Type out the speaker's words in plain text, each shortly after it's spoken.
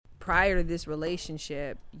prior to this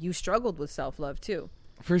relationship, you struggled with self-love too.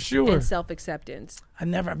 For sure. And self-acceptance. I've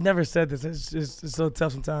never said this. It's so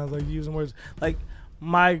tough sometimes, like using words. Like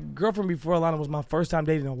my girlfriend before Alana was my first time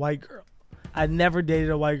dating a white girl. I never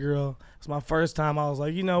dated a white girl. It's my first time. I was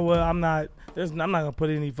like, you know what? I'm not gonna put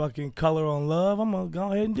any fucking color on love. I'm gonna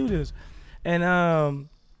go ahead and do this. And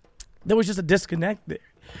there was just a disconnect there.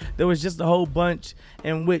 There was just a whole bunch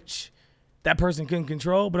in which that person couldn't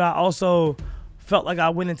control, but I also felt like I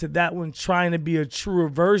went into that one trying to be a truer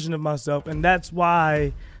version of myself, and that's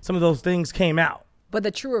why some of those things came out. But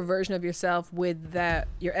the truer version of yourself with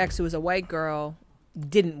your ex who was a white girl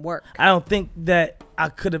didn't work. I don't think that I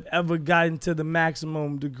could have ever gotten to the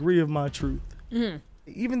maximum degree of my truth. Mm-hmm.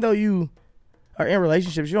 Even though you are in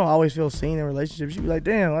relationships, you don't always feel seen in relationships. You be like,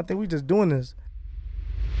 damn, I think we just doing this.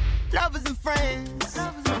 Lovers and friends.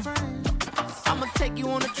 I'ma take you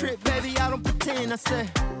on a trip, baby, I don't pretend. I said,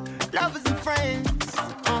 lovers and friends.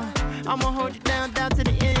 I'ma hold you down to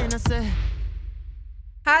the end. I said,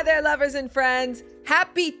 hi there, lovers and friends.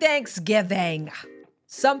 Happy Thanksgiving.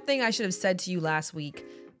 Something I should have said to you last week,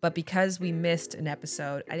 but because we missed an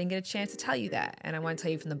episode, I didn't get a chance to tell you that. And I want to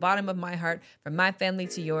tell you from the bottom of my heart, from my family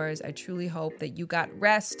to yours, I truly hope that you got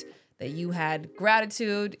rest, that you had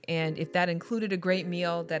gratitude, and if that included a great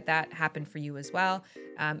meal, that happened for you as well.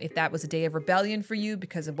 If that was a day of rebellion for you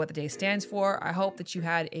because of what the day stands for, I hope that you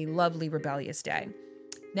had a lovely rebellious day.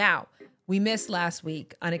 Now, we missed last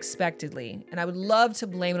week unexpectedly, and I would love to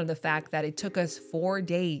blame it on the fact that it took us 4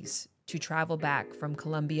 days to travel back from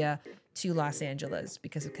Colombia to Los Angeles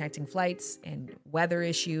because of connecting flights and weather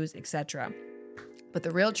issues, etc. But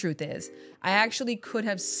the real truth is, I actually could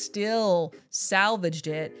have still salvaged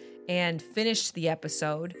it and finished the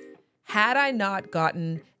episode had I not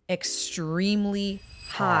gotten extremely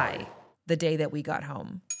high the day that we got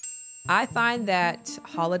home. I find that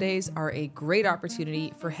holidays are a great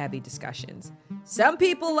opportunity for heavy discussions. Some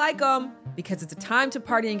people like them because it's a time to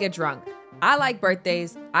party and get drunk. I like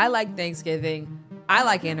birthdays. I like Thanksgiving. I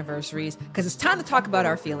like anniversaries because it's time to talk about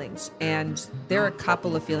our feelings. And there are a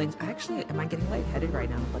couple of feelings. Actually, am I getting lightheaded right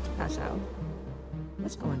now? I'm about to pass out.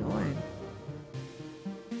 What's going on?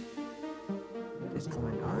 What is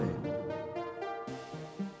going on?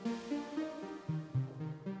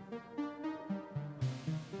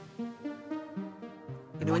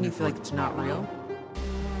 You know when you feel like it's not real?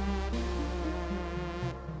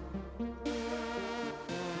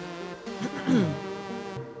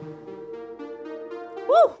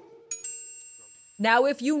 Woo! Now,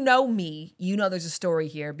 if you know me, you know there's a story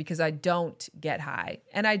here because I don't get high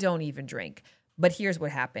and I don't even drink. But here's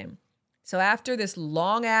what happened. So after this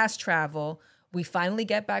long ass travel, we finally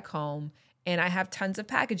get back home and I have tons of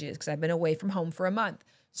packages because I've been away from home for a month.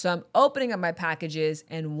 So I'm opening up my packages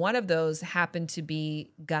and one of those happened to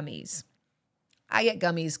be gummies. I get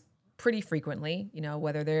gummies pretty frequently, you know,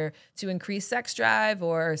 whether they're to increase sex drive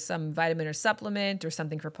or some vitamin or supplement or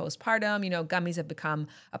something for postpartum, you know, gummies have become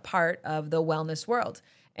a part of the wellness world.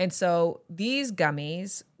 And so these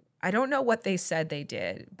gummies, I don't know what they said they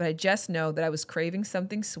did, but I just know that I was craving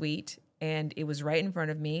something sweet and it was right in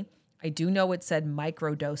front of me. I do know it said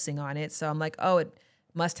microdosing on it. So I'm like, oh, it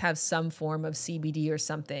must have some form of CBD or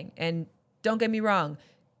something. And don't get me wrong,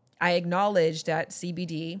 I acknowledge that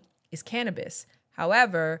CBD is cannabis.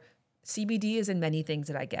 However, CBD is in many things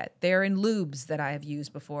that I get. They're in lubes that I have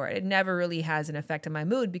used before. It never really has an effect on my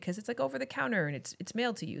mood because it's like over the counter and it's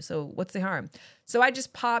mailed to you. So what's the harm? So I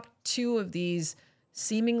just popped 2 of these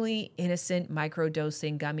seemingly innocent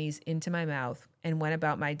microdosing gummies into my mouth and went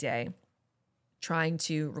about my day trying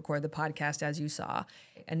to record the podcast, as you saw.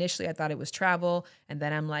 Initially, I thought it was travel, and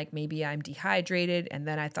then I'm like, maybe I'm dehydrated, and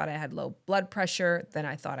then I thought I had low blood pressure, then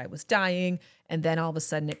I thought I was dying, and then all of a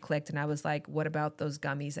sudden it clicked, and I was like, what about those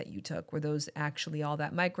gummies that you took? Were those actually all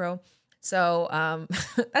that micro? So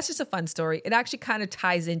that's just a fun story. It actually kind of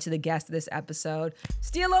ties into the guest of this episode,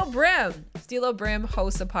 Steelo Brim. Steelo Brim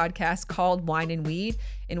hosts a podcast called Wine and Weed,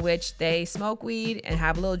 in which they smoke weed and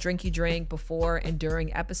have a little drinky drink before and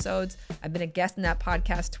during episodes. I've been a guest in that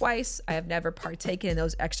podcast twice. I have never partaken in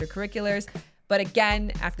those extracurriculars. But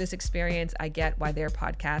again, after this experience, I get why their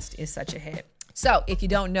podcast is such a hit. So if you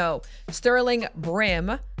don't know, Sterling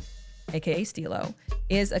Brim, aka Steelo,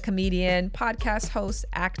 is a comedian, podcast host,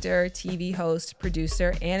 actor, TV host,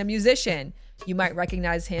 producer, and a musician. You might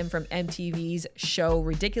recognize him from MTV's show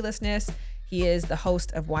Ridiculousness. He is the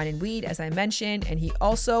host of Wine and Weed, as I mentioned, and he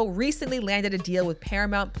also recently landed a deal with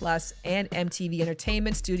Paramount Plus and MTV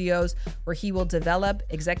Entertainment Studios, where he will develop,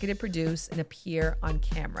 executive produce, and appear on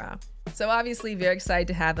camera. So obviously very excited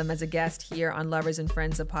to have him as a guest here on Lovers and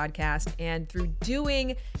Friends, a podcast. And through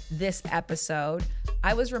doing this episode,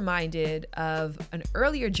 I was reminded of an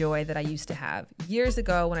earlier joy that I used to have. Years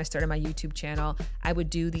ago when I started my YouTube channel, I would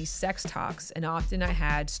do these sex talks, and often I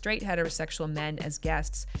had straight heterosexual men as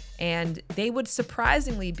guests. And they would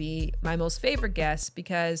surprisingly be my most favorite guests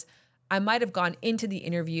because I might have gone into the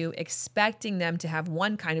interview expecting them to have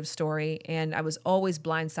one kind of story, and I was always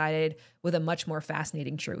blindsided with a much more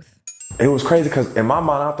fascinating truth. It was crazy because in my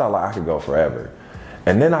mind, I thought like I could go forever.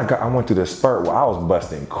 And then I went through this spurt where I was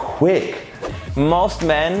busting quick. Most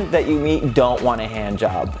men that you meet don't want a hand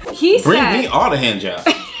job. Bring me all the hand jobs.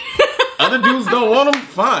 Other dudes don't want them,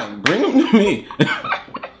 fine. Bring them to me.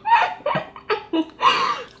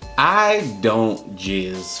 I don't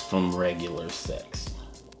jizz from regular sex.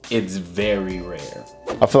 It's very rare.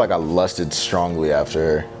 I feel like I lusted strongly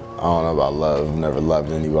after her. I don't know about love. I've never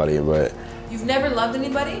loved anybody, but... You've never loved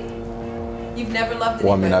anybody? You've never loved anybody?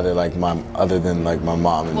 Well, I mean, other than my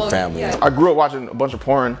mom and family. Yeah. I grew up watching a bunch of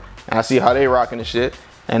porn, and I see how they rocking and shit,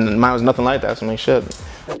 and mine was nothing like that, so I mean, shit.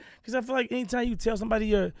 Because I feel like anytime you tell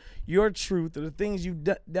somebody your truth or the things you've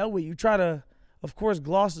dealt with, you try to, of course,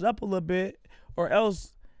 gloss it up a little bit, or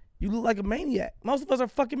else you look like a maniac. Most of us are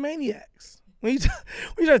fucking maniacs. When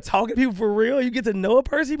you start talking to people for real, you get to know a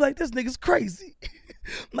person, you be like, this nigga's crazy.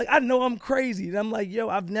 Like, I know I'm crazy. And I'm like, yo,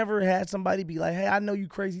 I've never had somebody be like, hey, I know you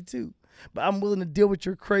crazy too, but I'm willing to deal with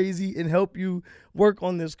your crazy and help you work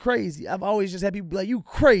on this crazy. I've always just had people be like, you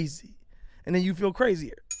crazy. And then you feel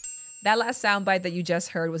crazier. That last soundbite that you just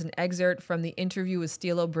heard was an excerpt from the interview with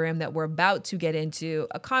Steelo Brim that we're about to get into,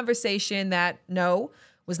 a conversation that, no,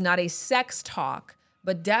 was not a sex talk,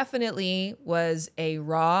 but definitely was a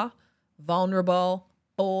raw, vulnerable,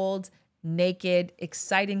 bold, naked,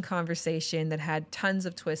 exciting conversation that had tons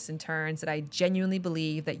of twists and turns that I genuinely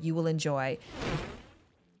believe that you will enjoy.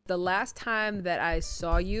 The last time that I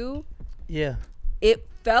saw you, Yeah. it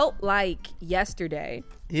felt like yesterday.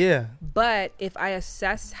 Yeah. But if I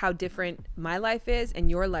assess how different my life is and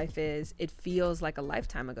your life is, it feels like a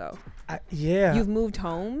lifetime ago. Yeah. You've moved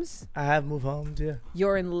homes. I have moved homes, yeah.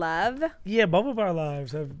 You're in love. Yeah, both of our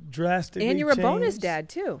lives have drastically And you're a bonus changed. dad,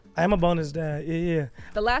 too. I am a bonus dad, yeah.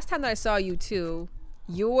 The last time that I saw you, too,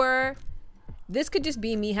 this could just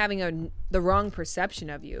be me having the wrong perception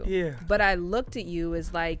of you. Yeah. But I looked at you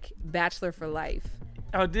as like bachelor for life.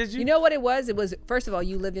 Oh, did you? You know what it was? It was, first of all,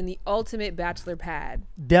 you lived in the ultimate bachelor pad.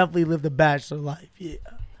 Definitely lived the bachelor life, yeah.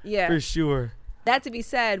 Yeah. For sure. That to be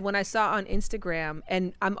said, when I saw on Instagram,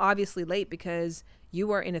 and I'm obviously late because you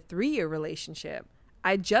were in a 3-year relationship.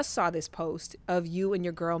 I just saw this post of you and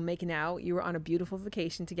your girl making out. You were on a beautiful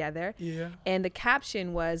vacation together. Yeah. And the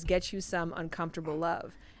caption was, get you some uncomfortable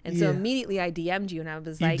love. And so Yeah. immediately I DM'd you and I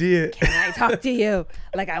was You like, did. can I talk to you?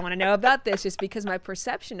 Like, I want to know about this, just because my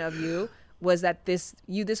perception of you was that this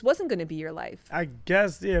wasn't going to be your life. I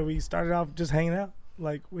guess, yeah, we started off just hanging out,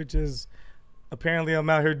 like, which is apparently I'm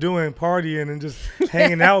out here doing partying and just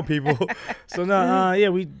hanging out with people. So, no, yeah,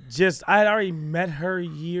 I had already met her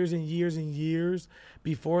years and years and years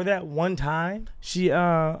before that. One time, she,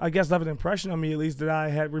 I guess, left an impression on me, at least, that I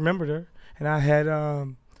had remembered her. And I had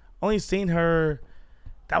only seen her,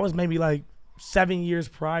 that was maybe like 7 years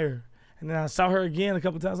prior. And then I saw her again a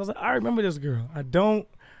couple times. I was like, I remember this girl. I don't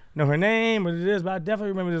know her name, what it is, but I definitely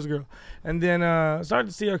remember this girl. And then started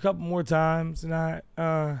to see her a couple more times, and I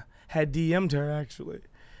had DM'd her, actually,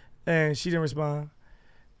 and she didn't respond.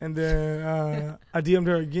 And then I DM'd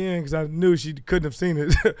her again because I knew she couldn't have seen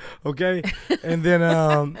it, okay? And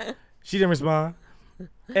then she didn't respond.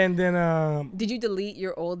 And then Did you delete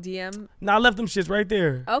your old DM? no, I left them shits right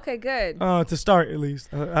there. Okay, good. To start, at least.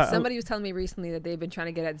 Somebody was telling me recently that they've been trying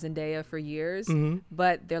to get at Zendaya for years,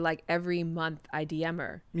 but they're like, every month I DM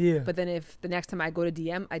her. Yeah. But then if the next time I go to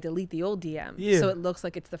DM, I delete the old DM. Yeah. So it looks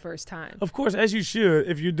like it's the first time. Of course, as you should,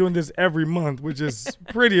 if you're doing this every month, which is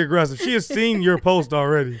pretty aggressive. She has seen your post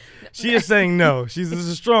already. She is saying no. This is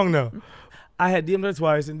a strong no. I had DM'd her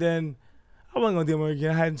twice, and then I wasn't going to DM her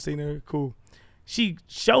again. I hadn't seen her. Cool. She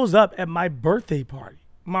shows up at my birthday party.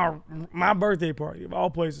 My birthday party, of all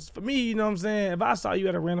places. For me, you know what I'm saying? If I saw you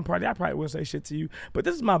at a random party, I probably wouldn't say shit to you. But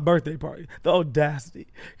this is my birthday party. The audacity.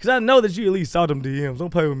 Because I know that you at least saw them DMs. Don't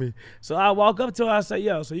play with me. So I walk up to her, I say,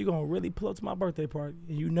 yo, so you going to really pull up to my birthday party?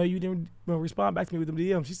 And you know you didn't respond back to me with them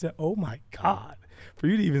DMs. She said, oh, my God. For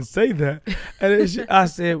you to even say that. And then I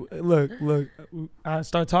said, look, I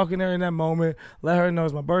start talking to her in that moment. Let her know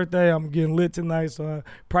it's my birthday. I'm getting lit tonight, so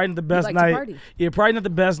probably not the best like night. to party. Yeah, probably not the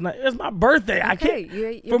best night. It's my birthday. I can't.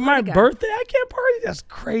 You're For my guy. birthday, I can't party. That's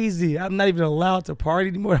crazy. I'm not even allowed to party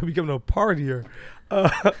anymore. I'm becoming a partier.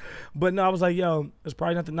 But no, I was like, yo, it's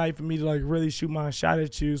probably not the night for me to like really shoot my shot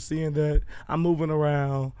at you, seeing that I'm moving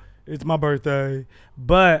around. It's my birthday,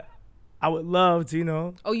 but I would love to, you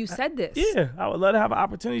know. Oh, you said this? Yeah, I would love to have an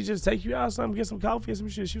opportunity to just take you out, something, get some coffee or some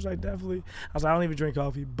shit. She was like, definitely. I was like, I don't even drink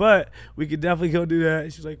coffee, but we could definitely go do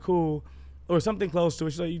that. She was like, cool, or something close to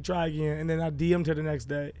it. She's like, you try again, and then I DM'd her the next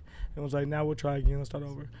day, and was like, now we'll try again. Let's start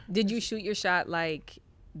over. Did you shoot your shot like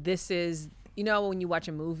this is, you know, when you watch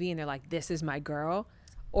a movie and they're like, this is my girl,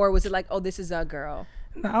 or was it like, oh, this is a girl?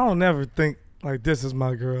 No, I don't never think like this is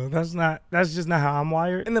my girl. That's just not how I'm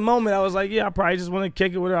wired. In the moment, I was like, yeah, I probably just want to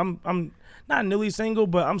kick it with her. I'm not newly single,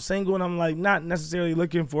 but I'm single and I'm like not necessarily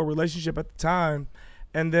looking for a relationship at the time.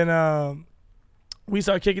 And then we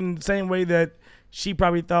started kicking the same way that she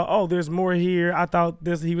probably thought, oh, there's more here. I thought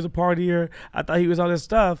he was a partier. I thought he was all this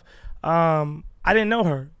stuff. I didn't know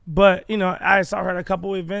her, but you know, I saw her at a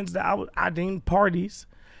couple events that I deemed parties.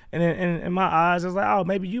 And in my eyes, I was like, oh,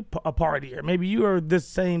 maybe you a partier. Maybe you are this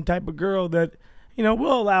same type of girl that, you know,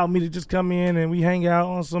 will allow me to just come in and we hang out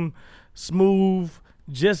on some smooth,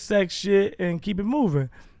 just sex shit and keep it moving.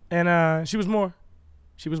 And she was more.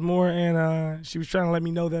 And she was trying to let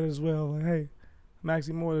me know that as well. Like, hey, I'm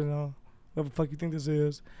actually more than whatever the fuck you think this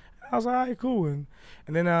is. And I was like, all right, cool. And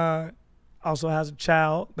then also has a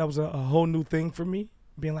child. That was a whole new thing for me,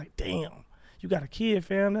 being like, damn. You got a kid,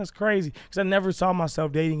 fam. That's crazy. Because I never saw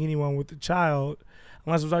myself dating anyone with a child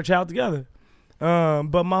unless it was our child together.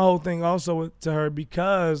 But my whole thing also to her,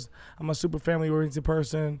 because I'm a super family-oriented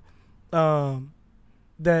person,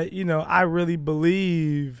 that, you know, I really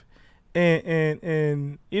believe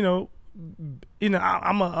in you know,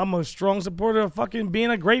 I'm a strong supporter of fucking being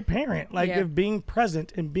a great parent, like if being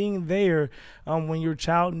present and being there when your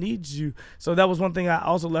child needs you. So that was one thing I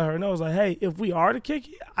also let her know. I was like, hey, if we are to kick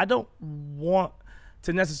it, I don't want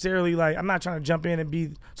to necessarily, like, I'm not trying to jump in and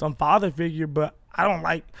be some father figure, but I don't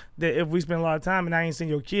like that if we spend a lot of time and I ain't seen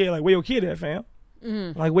your kid, like, where your kid at, fam?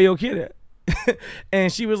 Mm-hmm. Like, where your kid at?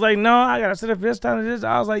 And she was like, no, I gotta sit up this time to this.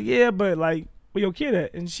 I was like, yeah, but like, where your kid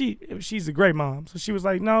at? And she's a great mom, so she was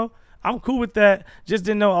like, no, I'm cool with that. Just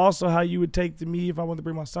didn't know also how you would take to me if I wanted to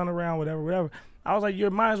bring my son around, whatever. I was like, you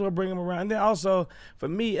might as well bring him around. And then also for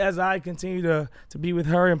me, as I continue to be with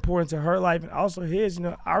her and pour into her life and also his, you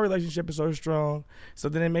know, our relationship is so strong. So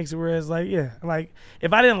then it makes it where it's like, yeah, like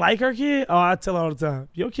if I didn't like her kid, I tell her all the time,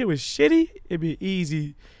 your kid was shitty, it'd be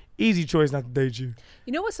easy choice not to date you.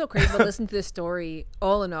 You know what's so crazy about listening to this story,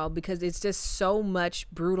 all in all, because it's just so much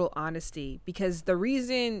brutal honesty. Because the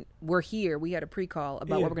reason we're here, we had a pre-call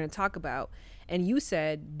about what we're going to talk about. And you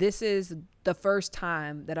said, this is the first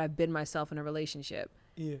time that I've been myself in a relationship.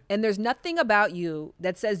 Yeah. And there's nothing about you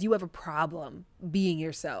that says you have a problem being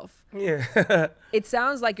yourself. Yeah. It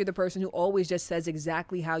sounds like you're the person who always just says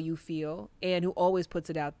exactly how you feel and who always puts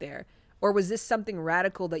it out there. Or was this something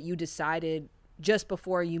radical that you decided just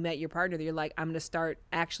before you met your partner that you're like, I'm going to start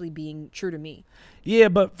actually being true to me? Yeah,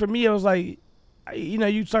 but for me, it was like, you know,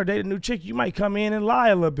 you start dating a new chick, you might come in and lie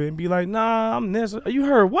a little bit and be like, nah, I'm this. You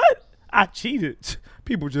heard what? I cheated.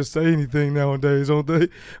 People just say anything nowadays, don't they?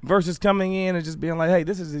 Versus coming in and just being like, hey,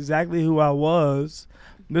 this is exactly who I was.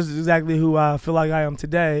 This is exactly who I feel like I am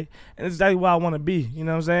today. And this is exactly what I want to be. You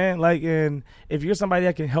know what I'm saying? Like, and if you're somebody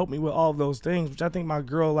that can help me with all of those things, which I think my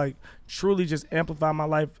girl, like, truly just amplified my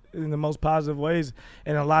life in the most positive ways.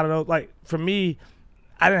 And a lot of those, like, for me,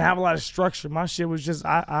 I didn't have a lot of structure. My shit was just,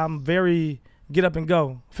 I'm very get up and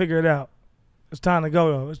go, figure it out. It's time to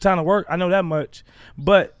go, though. It's time to work. I know that much.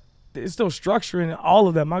 But it's still structure in all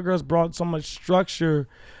of that. My girls brought so much structure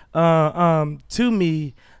to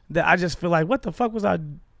me that I just feel like, what the fuck was I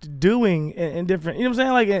doing in different, you know what I'm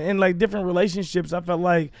saying? Like in like different relationships, I felt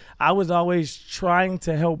like I was always trying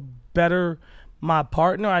to help better my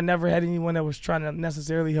partner. I never had anyone that was trying to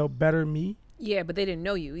necessarily help better me. Yeah, but they didn't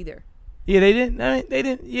know you either. Yeah, they didn't. I mean, they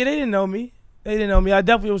didn't know me. They didn't know me. I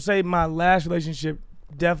definitely would say my last relationship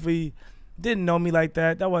definitely didn't know me like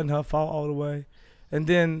that. That wasn't her fault all the way. And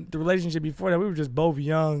then the relationship before that, we were just both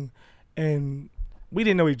young and we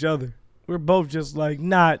didn't know each other. We were both just like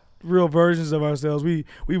not real versions of ourselves. We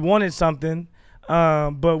wanted something,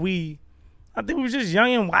 but I think we were just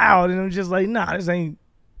young and wild, and it was just like, nah,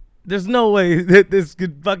 there's no way that this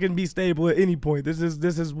could fucking be stable at any point. This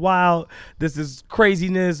is wild. This is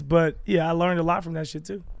craziness. But yeah, I learned a lot from that shit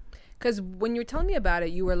too. Because when you were telling me about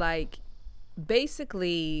it, you were like,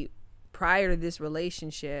 basically, prior to this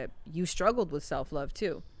relationship, you struggled with self-love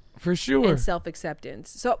too. For sure. And self-acceptance.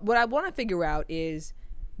 So what I want to figure out is,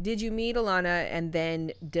 did you meet Alana and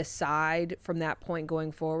then decide from that point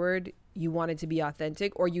going forward you wanted to be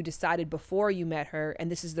authentic, or you decided before you met her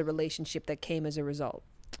and this is the relationship that came as a result?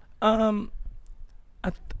 I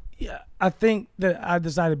think that I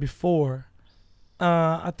decided before.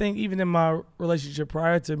 I think even in my relationship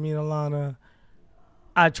prior to meeting Alana,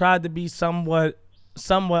 I tried to be somewhat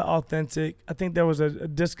authentic. I think there was a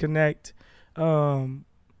disconnect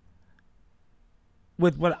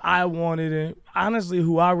with what I wanted and honestly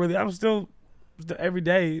who I'm still every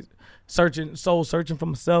day searching for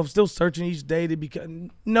myself, still searching each day to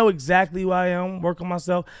know exactly who I am, work on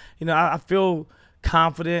myself. You know, I feel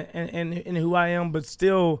confident in who I am, but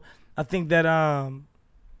still I think that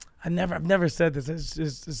I've never said this.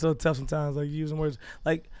 It's so tough sometimes, like using words.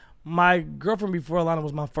 Like my girlfriend before Alana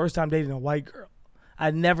was my first time dating a white girl. I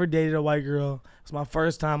never dated a white girl. It's my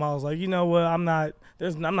first time. I was like, you know what? I'm not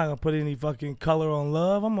gonna put any fucking color on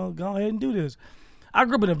love. I'm gonna go ahead and do this. I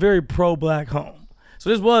grew up in a very pro-black home, so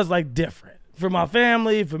this was like different for my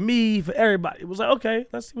family, for me, for everybody. It was like, okay,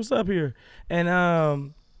 let's see what's up here.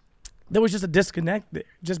 And there was just a disconnect there,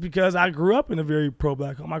 just because I grew up in a very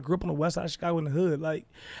pro-black home. I grew up on the west side of Chicago in the hood. Like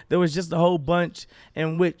there was just a whole bunch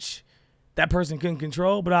in which that person couldn't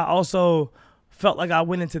control, but I also felt like I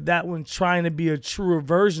went into that one trying to be a truer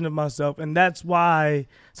version of myself. And that's why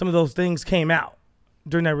some of those things came out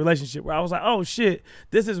during that relationship where I was like, oh shit,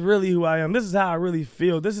 this is really who I am. This is how I really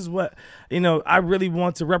feel. This is what, I really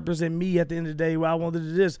want to represent me at the end of the day, where I want to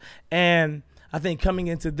do this. And I think coming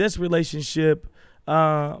into this relationship.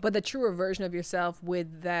 But the truer version of yourself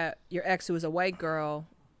with your ex who was a white girl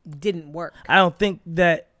didn't work. I don't think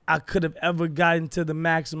that I could have ever gotten to the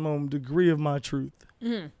maximum degree of my truth.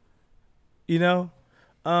 Mm-hmm.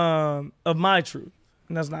 Of my truth.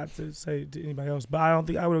 And that's not to say to anybody else, but I don't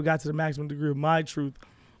think I would have got to the maximum degree of my truth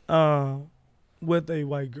with a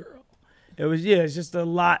white girl. It was, it's just a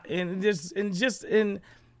lot. And just in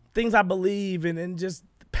things I believe in, and just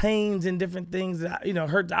pains and different things that,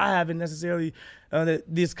 hurt that I haven't necessarily, that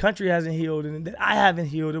this country hasn't healed and that I haven't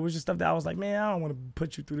healed. It was just stuff that I was like, man, I don't want to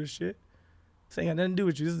put you through this shit. This ain't got nothing to do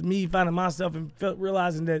with you. This is me finding myself and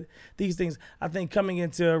realizing that these things, I think coming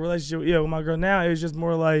into a relationship with my girl now, it was just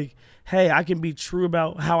more like, hey, I can be true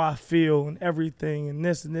about how I feel and everything and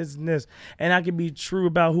this and this and this. And I can be true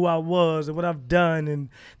about who I was and what I've done and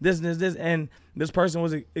this and this. And this person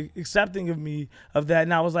was accepting of me of that.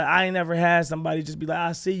 And I was like, I ain't never had somebody just be like,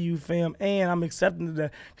 I see you, fam, and I'm accepting of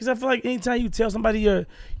that. Because I feel like anytime you tell somebody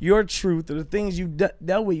your truth or the things you've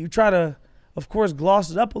dealt with, you try to, of course,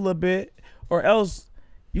 gloss it up a little bit, or else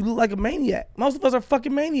you look like a maniac. Most of us are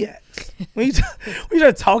fucking maniacs. When you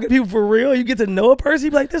start talking to people for real, you get to know a person,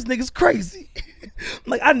 you be like, this nigga's crazy.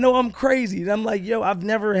 Like, I know I'm crazy. And I'm like, yo, I've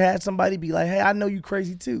never had somebody be like, hey, I know you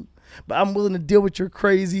crazy too, but I'm willing to deal with your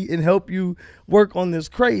crazy and help you work on this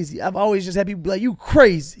crazy. I've always just had people be like, you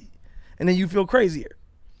crazy. And then you feel crazier.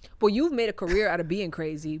 Well, you've made a career out of being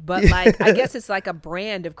crazy, but like, I guess it's like a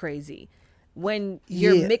brand of crazy. When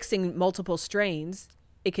you're mixing multiple strains,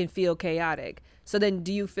 it can feel chaotic. So then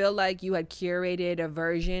do you feel like you had curated a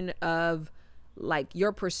version of like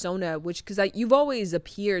your persona, because you've always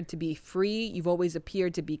appeared to be free, you've always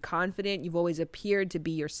appeared to be confident, you've always appeared to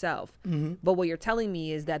be yourself. Mm-hmm. But what you're telling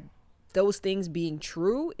me is that those things being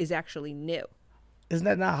true is actually new. Isn't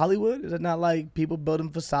that not Hollywood? Is it not like people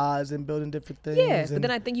building facades and building different things? Yeah, but then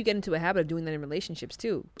I think you get into a habit of doing that in relationships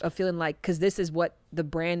too, of feeling like, because this is what the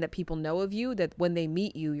brand that people know of you, that when they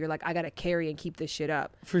meet you, you're like, I got to carry and keep this shit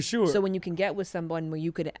up. For sure. So when you can get with someone where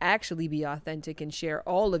you could actually be authentic and share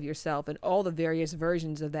all of yourself and all the various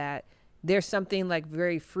versions of that, there's something like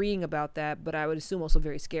very freeing about that, but I would assume also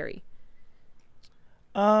very scary.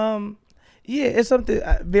 Yeah, it's something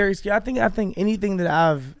very scary. I think anything that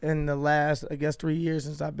I've, in the last, 3 years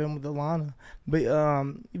since I've been with Alana, but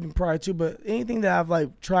even prior to, but anything that I've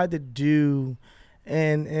like tried to do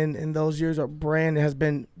in those years or brand has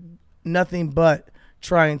been nothing but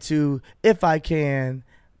trying to, if there's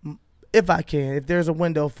a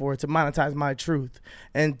window for it, to monetize my truth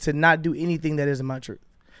and to not do anything that isn't my truth.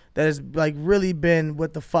 That has like really been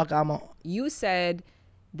what the fuck I'm on. You said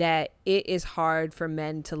that it is hard for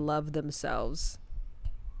men to love themselves.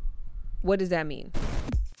 What does that mean?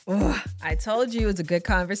 Ugh, I told you it's a good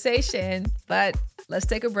conversation, but let's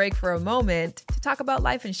take a break for a moment to talk about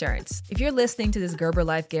life insurance. If you're listening to this Gerber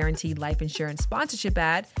Life Guaranteed Life Insurance sponsorship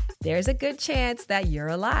ad, there's a good chance that you're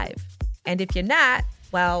alive. And if you're not,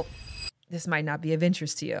 well, this might not be of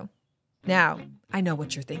interest to you. Now, I know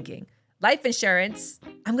what you're thinking. Life insurance,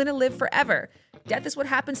 I'm going to live forever. Death is what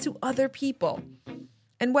happens to other people.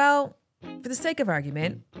 And well, for the sake of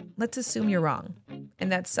argument, let's assume you're wrong.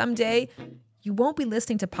 and that someday you won't be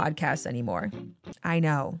listening to podcasts anymore. I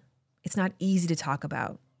know, it's not easy to talk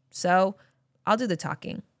about, so I'll do the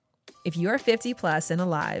talking. If you're 50 plus and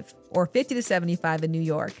alive, or 50 to 75 in New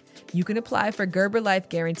York, you can apply for Gerber Life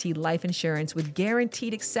Guaranteed Life Insurance with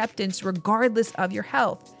guaranteed acceptance regardless of your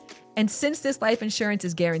health. And since this life insurance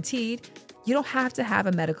is guaranteed, you don't have to have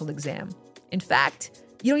a medical exam. In fact,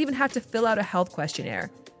 you don't even have to fill out a health questionnaire.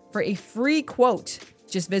 For a free quote,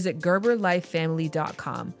 just visit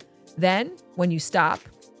GerberLifeFamily.com. Then, when you stop,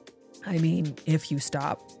 if you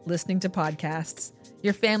stop listening to podcasts,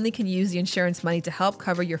 your family can use the insurance money to help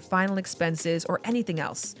cover your final expenses or anything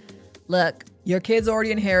else. Look, your kids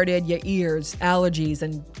already inherited your ears, allergies,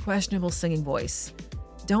 and questionable singing voice.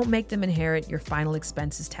 Don't make them inherit your final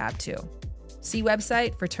expenses tab too. See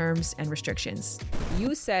website for terms and restrictions.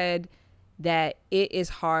 You said that it is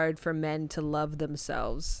hard for men to love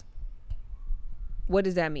themselves. What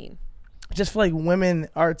does that mean? I just feel like women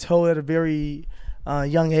are told at a very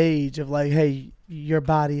young age of like, hey, your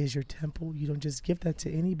body is your temple. You don't just give that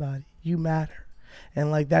to anybody. You matter.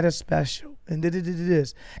 And like, that is special. And it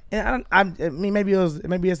is. And I mean, maybe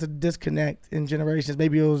it's a disconnect in generations.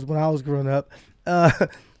 Maybe it was when I was growing up. I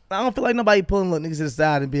don't feel like nobody pulling little niggas to the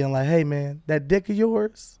side and being like, hey man, that dick of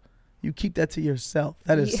yours, you keep that to yourself.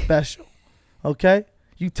 That is special. Okay?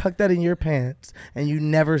 You tuck that in your pants and you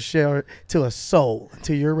never share it to a soul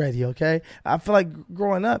until you're ready, okay? I feel like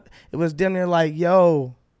growing up, it was damn near like,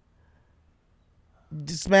 yo,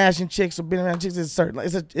 smashing chicks or being around chicks is certain.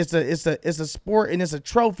 Like, it's a sport and it's a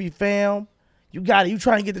trophy, fam. You got it. You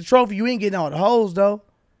trying to get the trophy. You ain't getting all the hoes though.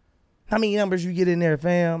 How many numbers you get in there,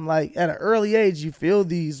 fam? Like at an early age, you feel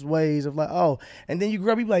these ways of like, oh, and then you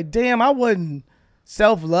grow up, you be like, damn, I wasn't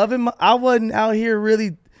self-loving. I wasn't out here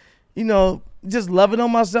really, just loving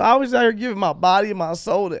on myself. I was out here giving my body and my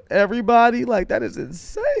soul to everybody. Like, that is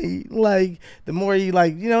insane. Like, the more you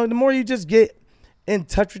the more you just get in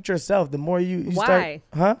touch with yourself, the more you Why? start.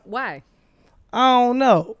 Huh? Why? I don't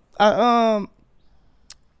know. I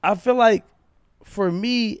feel like for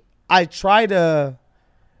me, I try to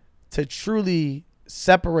truly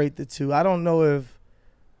separate the two. I don't know if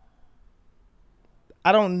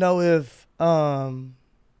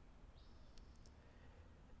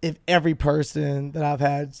every person that I've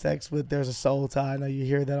had sex with, there's a soul tie. I know you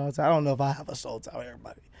hear that all the time. I don't know if I have a soul tie with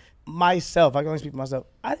everybody. Myself, I can only speak for myself.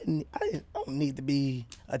 I don't need to be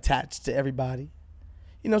attached to everybody.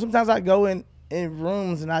 Sometimes I go in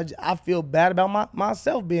rooms and I feel bad about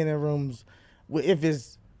myself being in rooms if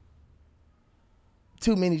it's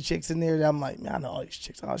too many chicks in there that I'm like, man, I know all these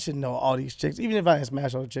chicks. I should know all these chicks. Even if I didn't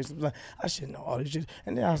smash all the chicks, I'm like, I should know all these chicks.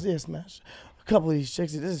 And then I smash a couple of these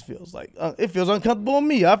chicks. This feels like, it feels uncomfortable on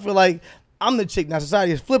me. I feel like I'm the chick now.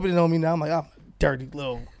 Society is flipping it on me now. I'm like, I'm a dirty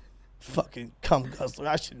little fucking cum guzzler.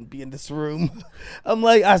 I shouldn't be in this room. I'm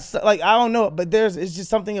like, I don't know. But it's just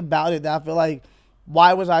something about it that I feel like,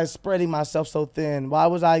 why was I spreading myself so thin? Why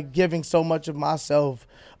was I giving so much of myself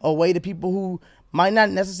away to people who might not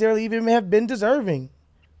necessarily even have been deserving,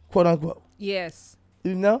 quote unquote? Yes.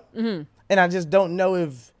 Mm-hmm. And I just don't know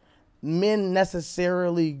if men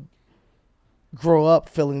necessarily grow up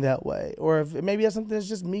feeling that way, or if maybe that's something that's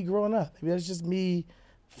just me growing up. Maybe that's just me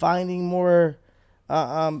finding more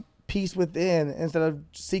peace within instead of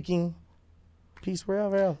seeking peace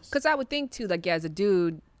wherever else. Because I would think too, like, as a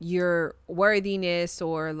dude, your worthiness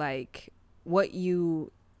or like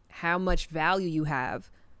how much value you have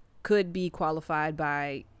could be qualified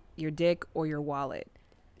by your dick or your wallet.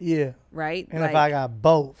 Yeah. Right? And if I got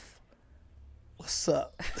both, what's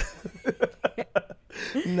up?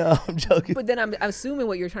 No, I'm joking. But then I'm assuming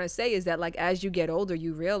what you're trying to say is that, like, as you get older,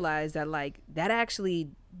 you realize that, like, that actually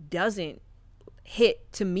doesn't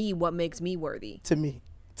hit to me what makes me worthy. To me.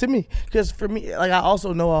 Because for me, like, I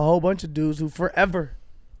also know a whole bunch of dudes who forever,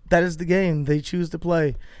 that is the game they choose to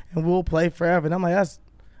play and will play forever. And I'm like, that's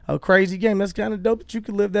a crazy game. That's kind of dope that you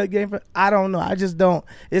could live that game for. I don't know. I just don't.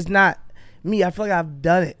 It's not me. I feel like I've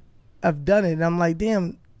done it. And I'm like,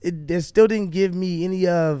 damn, it still didn't give me any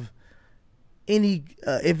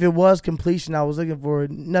if it was completion I was looking for,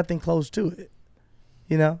 nothing close to it.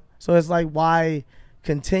 So it's like, why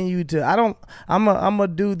continue to, I'm a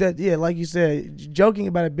dude that, yeah, like you said, joking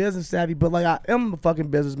about it, business savvy, but like, I am a fucking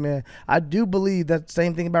businessman. I do believe that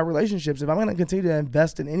same thing about relationships. If I'm going to continue to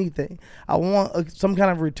invest in anything, I want some kind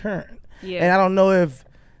of return. Yeah. And I don't know if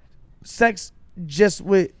sex just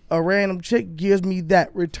with a random chick gives me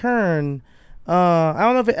that return. I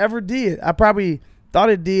don't know if it ever did. I probably thought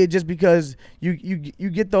it did, just because you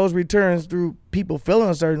get those returns through people feeling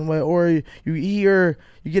a certain way, or you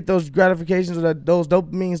get those gratifications or those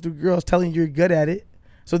dopamines through girls telling you you're good at it.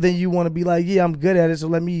 So then you want to be like, yeah, I'm good at it, so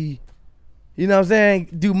let me You know what I'm saying?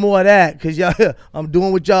 Do more of that, because y'all, I'm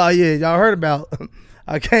doing what y'all heard about.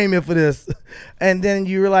 I came here for this. And then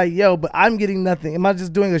you were like, yo, but I'm getting nothing. Am I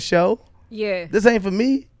just doing a show? Yeah. This ain't for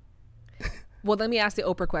me. Well, let me ask the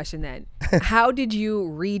Oprah question then. How did you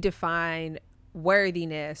redefine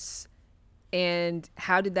worthiness, and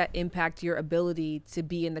how did that impact your ability to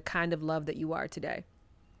be in the kind of love that you are today?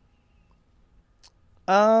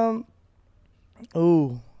 That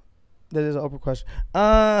is an Oprah question.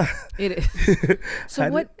 It is.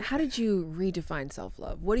 So how did you redefine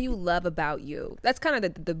self-love? What do you love about you? That's kind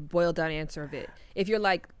of the boiled down answer of it. If you're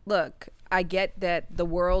like, look, I get that the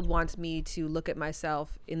world wants me to look at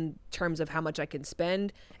myself in terms of how much I can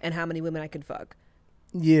spend and how many women I can fuck.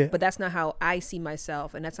 Yeah. But that's not how I see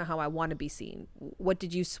myself, and that's not how I want to be seen. What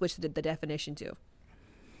did you switch the definition to?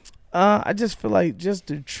 I just feel like just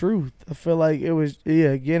the truth. I feel like it was,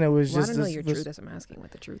 again, it was Well, just. I don't know your truth as I'm asking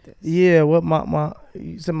what the truth is. Yeah, what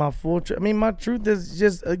you said my full truth. I mean, my truth is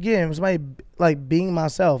just, again, somebody like being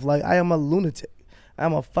myself. Like, I am a lunatic.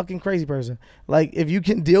 I'm a fucking crazy person. Like, if you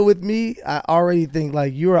can deal with me, I already think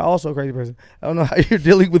like you are also a crazy person. I don't know how you're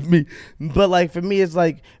dealing with me, but like for me, it's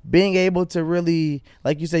like being able to really,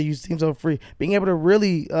 like you say, you seem so free. Being able to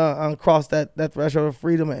really cross that threshold of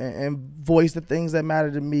freedom and voice the things that matter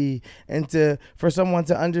to me, and for someone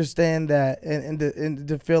to understand that and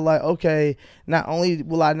to feel like, okay, not only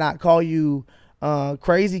will I not call you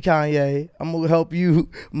crazy Kanye, I'm gonna help you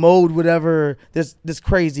mold whatever this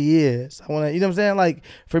crazy is. I want to, you know what I'm saying? Like,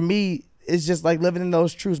 for me, it's just like living in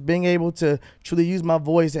those truths, being able to truly use my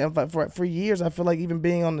voice. And for years, I feel like even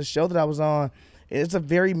being on the show that I was on, it's a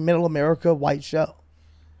very middle America white show.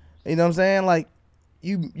 You know what I'm saying? Like,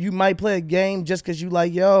 you might play a game just because you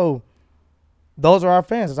like, yo, those are our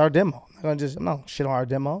fans. It's our demo. I'm not gonna shit on our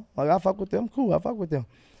demo. Like, I fuck with them. Cool, I fuck with them.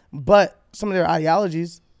 But some of their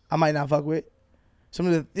ideologies, I might not fuck with. Some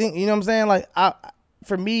of the things, you know what I'm saying? Like,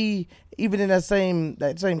 for me, even in that same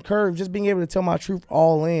curve, just being able to tell my truth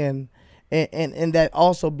all in, and that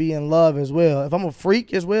also be in love as well. If I'm a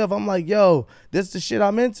freak as well, if I'm like, yo, this is the shit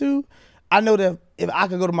I'm into, I know that if I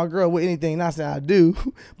could go to my girl with anything, not saying I do,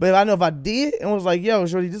 but if I know if I did and was like, yo,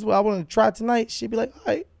 shorty, this is what I want to try tonight, she'd be like, all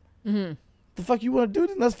right, the fuck you want to do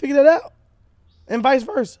then? Let's figure that out. And vice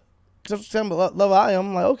versa. Because if I'm love I am,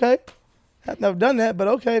 I'm like, okay, I've never done that, but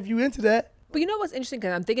okay, if you into that. But you know what's interesting,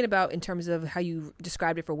 because I'm thinking about in terms of how you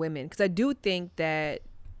described it for women, because I do think that,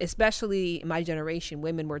 especially in my generation,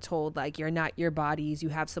 women were told, like, you're not your bodies, you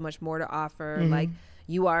have so much more to offer, like,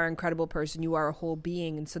 you are an incredible person, you are a whole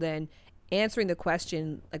being. And so then answering the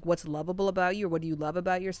question, like, what's lovable about you, or what do you love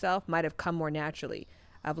about yourself, might have come more naturally.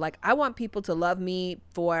 Of like, I want people to love me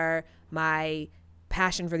for my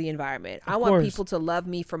passion for the environment. I want people to love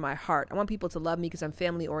me for my heart. I want people to love me because I'm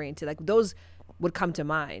family oriented. Like, those would come to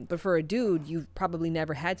mind. But for a dude, you've probably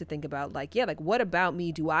never had to think about, like, yeah, like, what about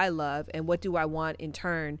me do I love, and what do I want in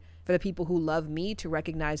turn for the people who love me to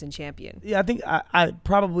recognize and champion? Yeah, I think I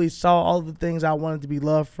probably saw all the things I wanted to be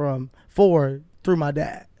loved for through my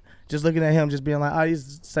dad. Just looking at him, just being like, oh,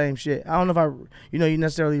 he's the same shit. I don't know if you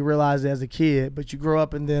necessarily realize it as a kid, but you grow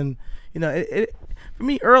up and then, it for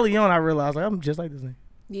me, early on, I realized, like, I'm just like this nigga.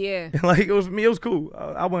 Yeah. Like, it was, for me, it was cool.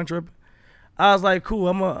 I wasn't tripping. I was like,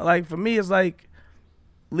 cool. Like, for me, it's like,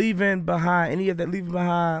 leaving behind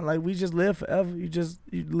like, we just live forever. You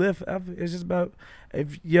live forever. It's just about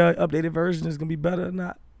if your updated version is gonna be better or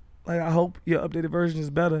not. Like, I hope your updated version is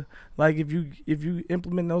better. Like, if you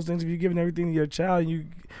implement those things, if you're giving everything to your child and you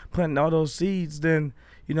planting all those seeds, then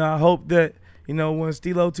I hope that when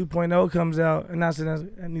Steelo 2.0 comes out, and not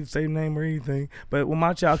saying I need to say name or anything, but when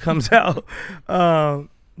my child comes out,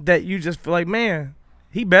 that you just feel like, man,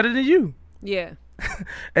 he better than you. Yeah.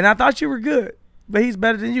 And I thought you were good, but he's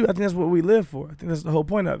better than you. I think that's what we live for. I think that's the whole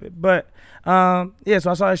point of it. But, so I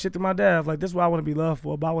saw that shit through my dad. Like, this is what I want to be loved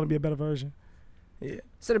for, but I want to be a better version. Yeah.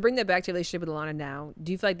 So to bring that back to your relationship with Alana now,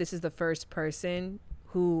 do you feel like this is the first person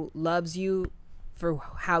who loves you for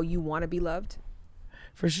how you want to be loved?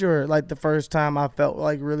 For sure. Like, the first time I felt,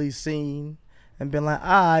 like, really seen and been like,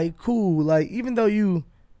 all right, cool. Like, even though you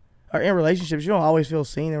are in relationships, you don't always feel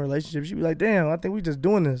seen in relationships. You be like, damn, I think we just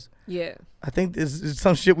doing this. Yeah. I think this is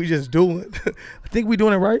some shit we just doing. I think we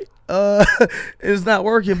doing it right. It's not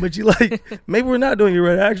working, but you like, maybe we're not doing it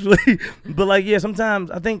right, actually. But like, yeah,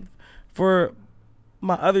 sometimes I think for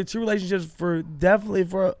my other two relationships, for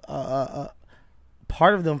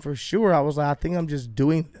part of them, for sure, I was like, I think I'm just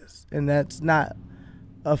doing this. And that's not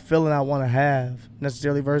a feeling I want to have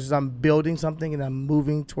necessarily, versus I'm building something and I'm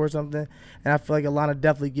moving towards something. And I feel like Alana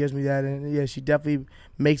definitely gives me that. And yeah, she definitely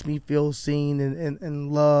makes me feel seen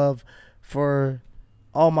and loved for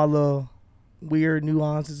all my little weird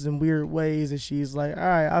nuances and weird ways that she's like, all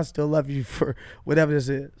right, I still love you for whatever this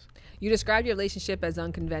is. You described your relationship as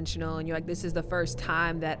unconventional, and you're like, this is the first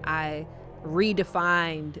time that I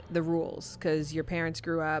redefined the rules, because your parents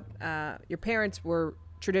grew up, your parents were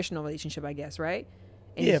traditional relationship, I guess, right?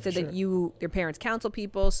 And Yeah, you said for that sure. your parents counsel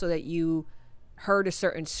people so that you heard a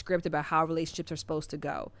certain script about how relationships are supposed to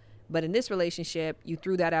go. But in this relationship, you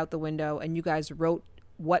threw that out the window and you guys wrote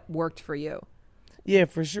what worked for you. Yeah,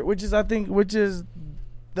 for sure. Which is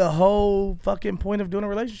the whole fucking point of doing a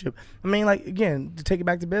relationship. I mean, like, again, to take it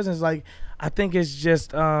back to business, like, I think it's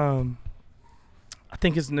just, I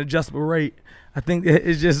think it's an adjustable rate. I think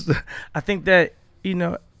that, you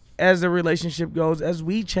know, as the relationship goes, as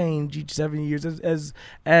we change each 7 years,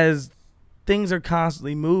 as things are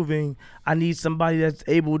constantly moving, I need somebody that's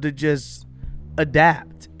able to just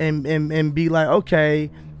adapt and be like,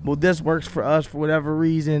 okay, well, this works for us for whatever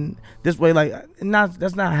reason. This way, like,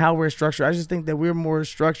 that's not how we're structured. I just think that we're more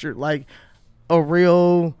structured like a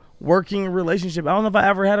real working relationship. I don't know if I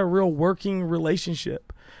ever had a real working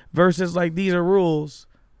relationship versus like, these are rules.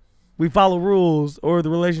 We follow rules, or the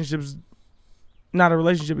relationship's not a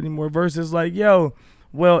relationship anymore, versus like, yo,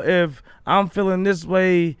 well, if I'm feeling this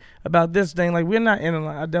way about this thing, like, we're not in a,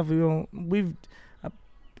 I definitely don't, I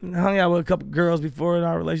hung out with a couple girls before in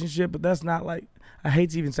our relationship, but that's not like, I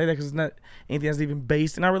hate to even say that because it's not anything that's even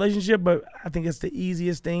based in our relationship, but I think it's the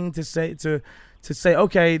easiest thing to say, to say,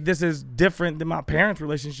 okay, this is different than my parents'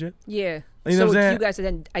 relationship. Yeah. You know what I'm So saying? you guys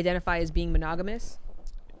then identify as being monogamous?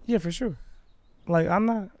 Yeah, for sure. Like, I'm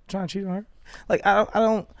not trying to cheat on her. Like,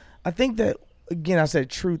 I think that, again, I said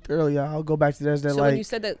truth earlier. I'll go back to that. So Like, when you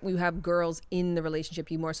said that you have girls in the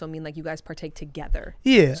relationship, you more so mean like you guys partake together.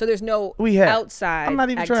 Yeah. So there's no outside I'm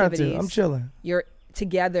not even activities. trying to. I'm chilling. You're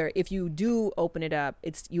together. If you do open it up,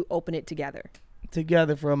 you open it together.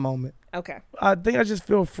 Together for a moment. Okay. I think I just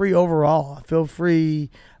feel free overall. I feel free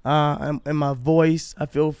in my voice. I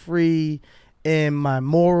feel free in my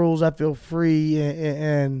morals. I feel free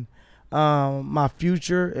in my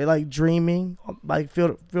future, like dreaming. Like,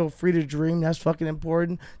 feel free to dream. That's fucking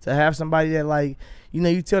important. To have somebody that, like, you know,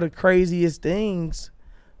 you tell the craziest things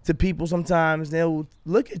to people sometimes, they'll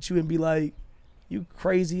look at you and be like, you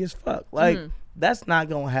crazy as fuck. Like, that's not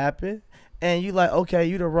gonna happen. And you like, okay,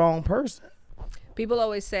 you the wrong person. People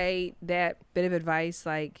always say that bit of advice,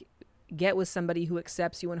 like, get with somebody who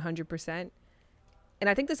accepts you 100%. And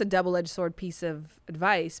I think that's a double-edged sword piece of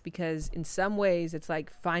advice, because in some ways it's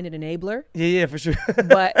like, find an enabler. Yeah, for sure.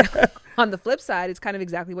 But on the flip side, it's kind of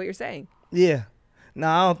exactly what you're saying. Yeah. No,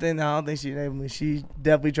 I don't think she enabled me. She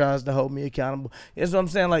definitely tries to hold me accountable. That's what I'm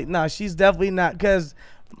saying. Like, no, she's definitely not, because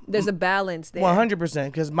there's a balance there. 100%.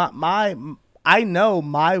 Because I know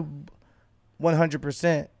my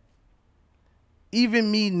 100%.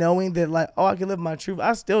 Even me knowing that, like, oh, I can live my truth,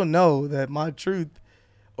 I still know that my truth,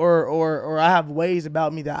 or I have ways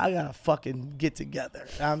about me that I gotta fucking get together.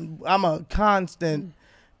 I'm a constant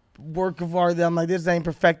work of art that I'm like, this ain't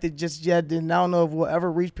perfected just yet, and I don't know if we'll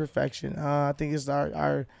ever reach perfection. I think it's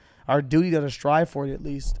our duty to strive for it, at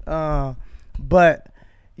least. But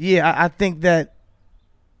yeah, I think that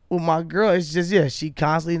with my girl, it's just, yeah, she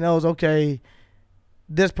constantly knows, okay,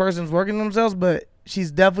 this person's working themselves, but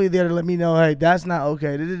she's definitely there to let me know, hey, that's not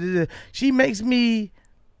okay. She makes me,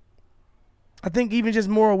 I think, even just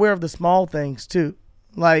more aware of the small things too.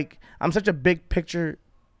 Like, I'm such a big picture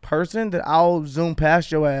person that I'll zoom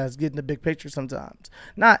past your ass getting the big picture sometimes.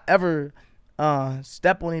 Not ever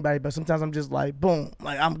step on anybody, but sometimes I'm just like, boom,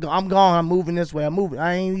 like, I'm gone, I'm moving this way, I'm moving.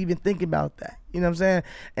 I ain't even thinking about that. You know what I'm saying?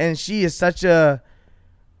 And she's a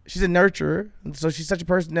nurturer. And so she's such a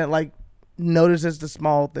person that, like, notices the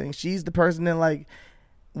small things. She's the person that, like,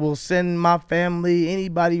 will send my family,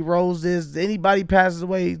 anybody roses, anybody passes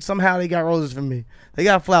away, somehow they got roses for me. They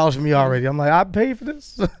got flowers for me already. I'm like, I paid for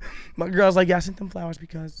this. My girl's like, yeah, I sent them flowers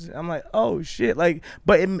because I'm like, oh shit. Like,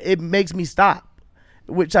 but it makes me stop,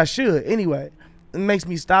 which I should anyway. It makes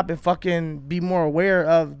me stop and fucking be more aware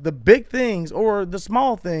of the big things or the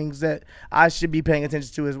small things that I should be paying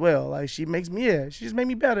attention to as well. Like, she just made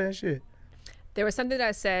me better and shit. There was something that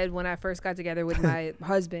I said when I first got together with my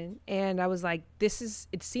husband, and I was like,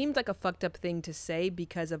 it seemed like a fucked up thing to say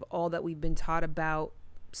because of all that we've been taught about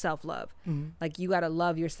self-love. Like, you got to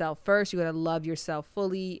love yourself first, you got to love yourself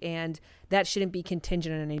fully, and that shouldn't be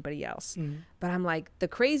contingent on anybody else. But I'm like, the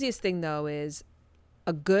craziest thing though is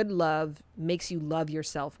a good love makes you love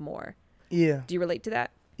yourself more. Yeah. Do you relate to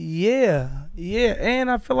that? Yeah. And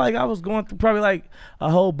I feel like I was going through probably like a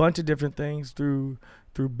whole bunch of different things through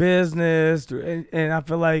business, and I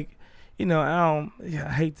feel like, you know,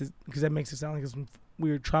 I hate to, because that makes it sound like it's some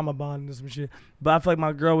weird trauma bonding or some shit, but I feel like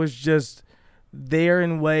my girl was just there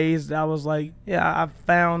in ways that I was like, yeah, I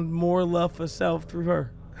found more love for self through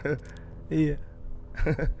her. Yeah.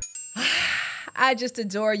 I just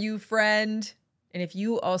adore you, friend. And if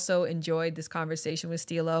you also enjoyed this conversation with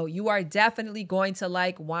Steelo, you are definitely going to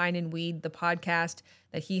like Wine and Weed, the podcast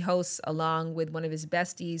that he hosts along with one of his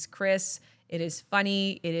besties, Chris. It is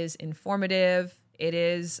funny. It is informative. It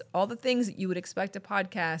is all the things that you would expect a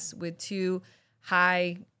podcast with two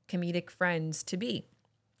high comedic friends to be.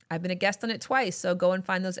 I've been a guest on it twice, so go and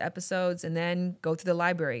find those episodes and then go to the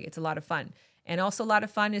library. It's a lot of fun. And also a lot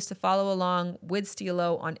of fun is to follow along with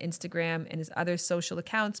Steelo on Instagram and his other social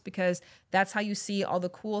accounts, because that's how you see all the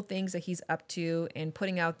cool things that he's up to and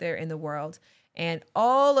putting out there in the world. And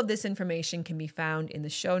all of this information can be found in the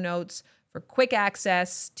show notes for quick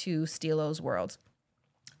access to Steelo's world.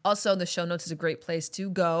 Also, the show notes is a great place to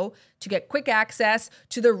go to get quick access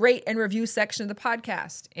to the rate and review section of the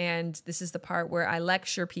podcast. And this is the part where I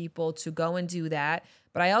lecture people to go and do that.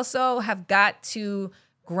 But I also have got to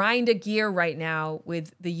grind a gear right now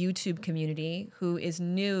with the YouTube community, who is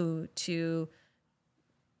new to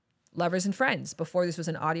Lovers and Friends. Before, this was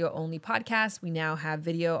an audio-only podcast. We now have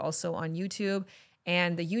video also on YouTube.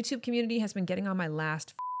 And the YouTube community has been getting on my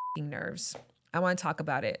last nerves. I want to talk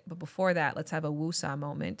about it. But before that, let's have a woosah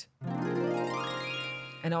moment.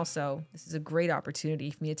 And also, this is a great opportunity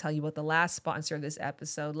for me to tell you about the last sponsor of this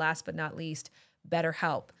episode. Last but not least,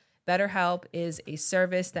 BetterHelp. BetterHelp is a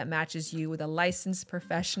service that matches you with a licensed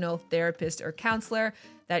professional therapist or counselor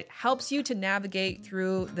that helps you to navigate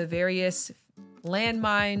through the various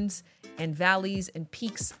landmines and valleys and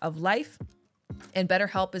peaks of life. And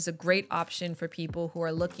BetterHelp is a great option for people who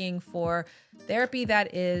are looking for therapy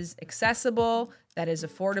that is accessible, that is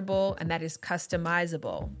affordable, and that is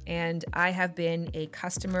customizable. And I have been a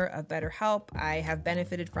customer of BetterHelp. I have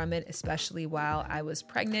benefited from it, especially while I was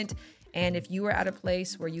pregnant. And if you are at a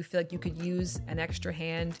place where you feel like you could use an extra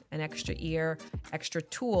hand, an extra ear, extra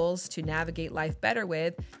tools to navigate life better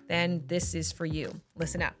with, then this is for you.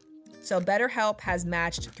 Listen up. So BetterHelp has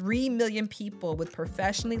matched 3 million people with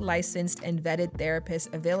professionally licensed and vetted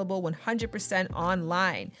therapists, available 100%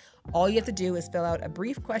 online. All you have to do is fill out a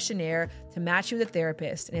brief questionnaire to match you with a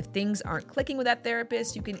therapist. And if things aren't clicking with that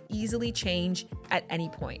therapist, you can easily change at any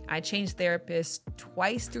point. I changed therapists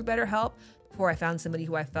twice through BetterHelp before I found somebody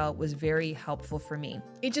who I felt was very helpful for me.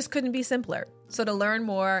 It just couldn't be simpler. So to learn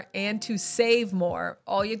more and to save more,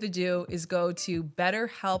 all you have to do is go to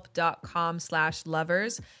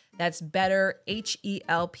betterhelp.com/lovers. That's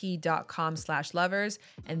betterhelp.com/lovers.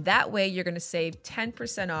 And that way you're going to save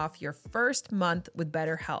 10% off your first month with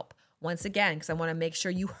BetterHelp. Once again, because I want to make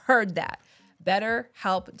sure you heard that.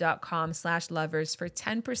 betterhelp.com/lovers for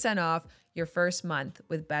 10% off your first month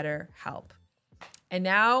with BetterHelp. And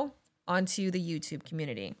now onto the YouTube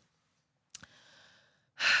community.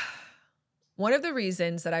 One of the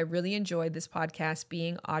reasons that I really enjoyed this podcast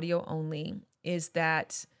being audio only is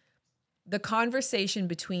that the conversation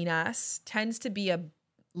between us tends to be a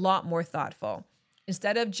lot more thoughtful.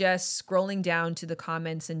 Instead of just scrolling down to the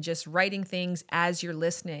comments and just writing things as you're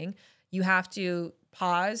listening, you have to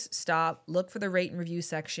pause, stop, look for the rate and review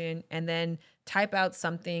section, and then type out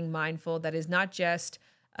something mindful that is not just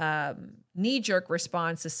knee-jerk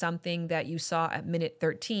response to something that you saw at minute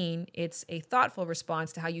 13. It's a thoughtful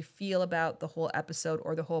response to how you feel about the whole episode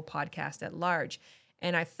or the whole podcast at large.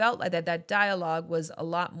 And I felt like that dialogue was a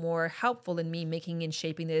lot more helpful in me making and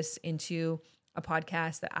shaping this into a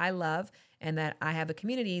podcast that I love, and that I have a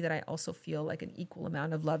community that I also feel like an equal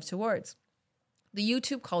amount of love towards. The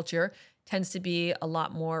YouTube culture tends to be a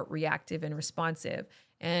lot more reactive and responsive.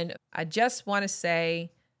 And I just want to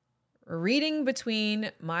say, reading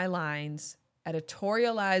between my lines,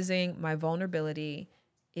 editorializing my vulnerability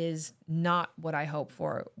is not what I hope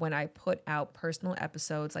for when I put out personal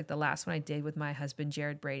episodes like the last one I did with my husband,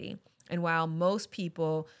 Jared Brady. And while most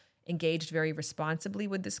people engaged very responsibly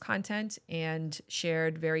with this content and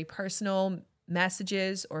shared very personal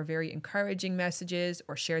messages or very encouraging messages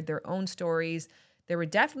or shared their own stories, there were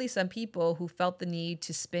definitely some people who felt the need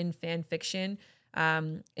to spin fan fiction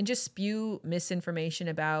and just spew misinformation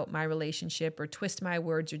about my relationship or twist my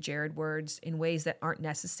words or Jared words in ways that aren't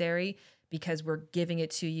necessary, because we're giving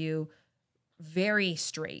it to you very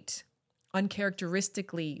straight,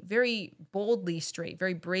 uncharacteristically, very boldly straight,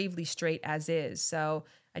 very bravely straight as is. So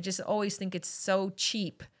I just always think it's so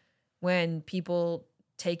cheap when people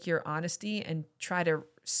take your honesty and try to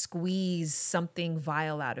squeeze something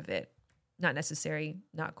vile out of it. Not necessary,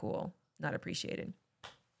 not cool, not appreciated.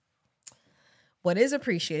 What is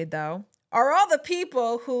appreciated, though, are all the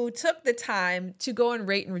people who took the time to go and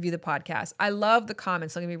rate and review the podcast. I love the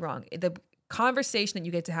comments, don't get me wrong. The conversation that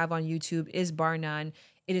you get to have on YouTube is bar none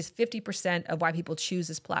It is 50% of why people choose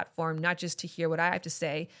this platform, not just to hear what I have to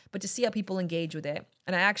say, but to see how people engage with it.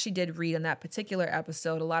 And I actually did read on that particular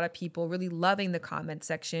episode a lot of people really loving the comment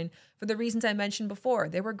section for the reasons I mentioned before.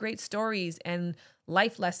 There were great stories and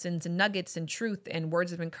life lessons and nuggets and truth and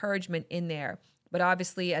words of encouragement in there. But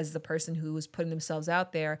obviously, as the person who is putting themselves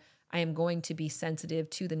out there, I am going to be sensitive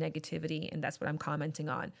to the negativity, and that's what I'm commenting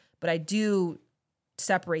on. But I do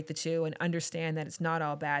separate the two and understand that it's not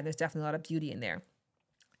all bad. There's definitely a lot of beauty in there.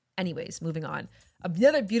 Anyways, moving on.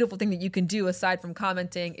 Another beautiful thing that you can do aside from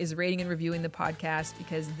commenting is rating and reviewing the podcast,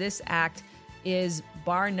 because this act is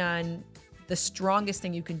bar none the strongest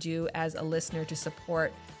thing you can do as a listener to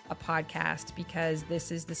support a podcast, because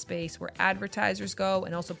this is the space where advertisers go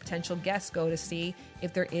and also potential guests go to see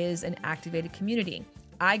if there is an activated community.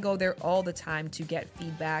 I go there all the time to get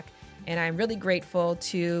feedback, and I'm really grateful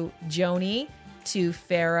to Joni, to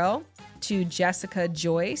Pharaoh, to Jessica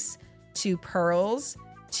Joyce, to Pearls,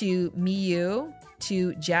 to Miyu,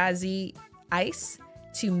 to Jazzy Ice,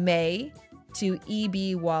 to May, to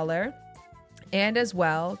E.B. Waller, and as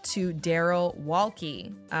well to Daryl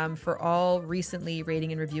Walke for all recently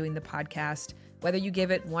rating and reviewing the podcast. Whether you give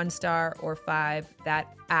it 1 star or 5,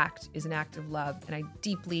 that act is an act of love, and I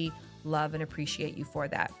deeply love and appreciate you for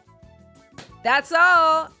that. That's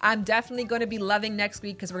all. I'm definitely going to be loving next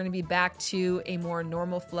week because we're going to be back to a more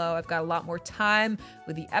normal flow. I've got a lot more time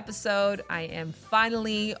with the episode. I am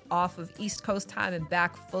finally off of East Coast time and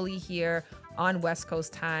back fully here on West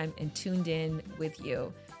Coast time and tuned in with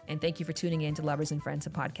you. And thank you for tuning in to Lovers and Friends, a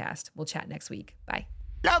podcast. We'll chat next week. Bye.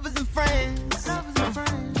 Lovers and friends. Lovers and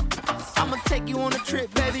friends. I'ma take you on a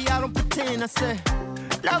trip, baby. I don't pretend. I said,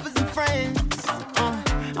 lovers and friends.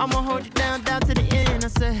 I'ma hold you down to the end. I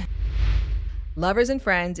said. Lovers and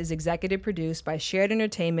Friends is executive produced by Shared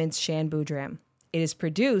Entertainment's Shan Boudram. It is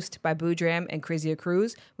produced by Boudram and Krizia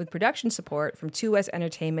Cruz with production support from 2S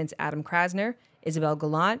Entertainment's Adam Krasner, Isabel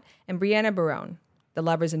Gallant, and Brianna Barone. The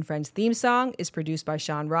Lovers and Friends theme song is produced by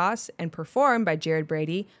Sean Ross and performed by Jared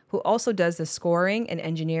Brady, who also does the scoring and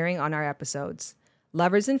engineering on our episodes.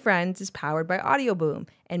 Lovers and Friends is powered by Audio Boom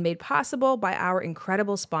and made possible by our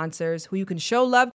incredible sponsors who you can show love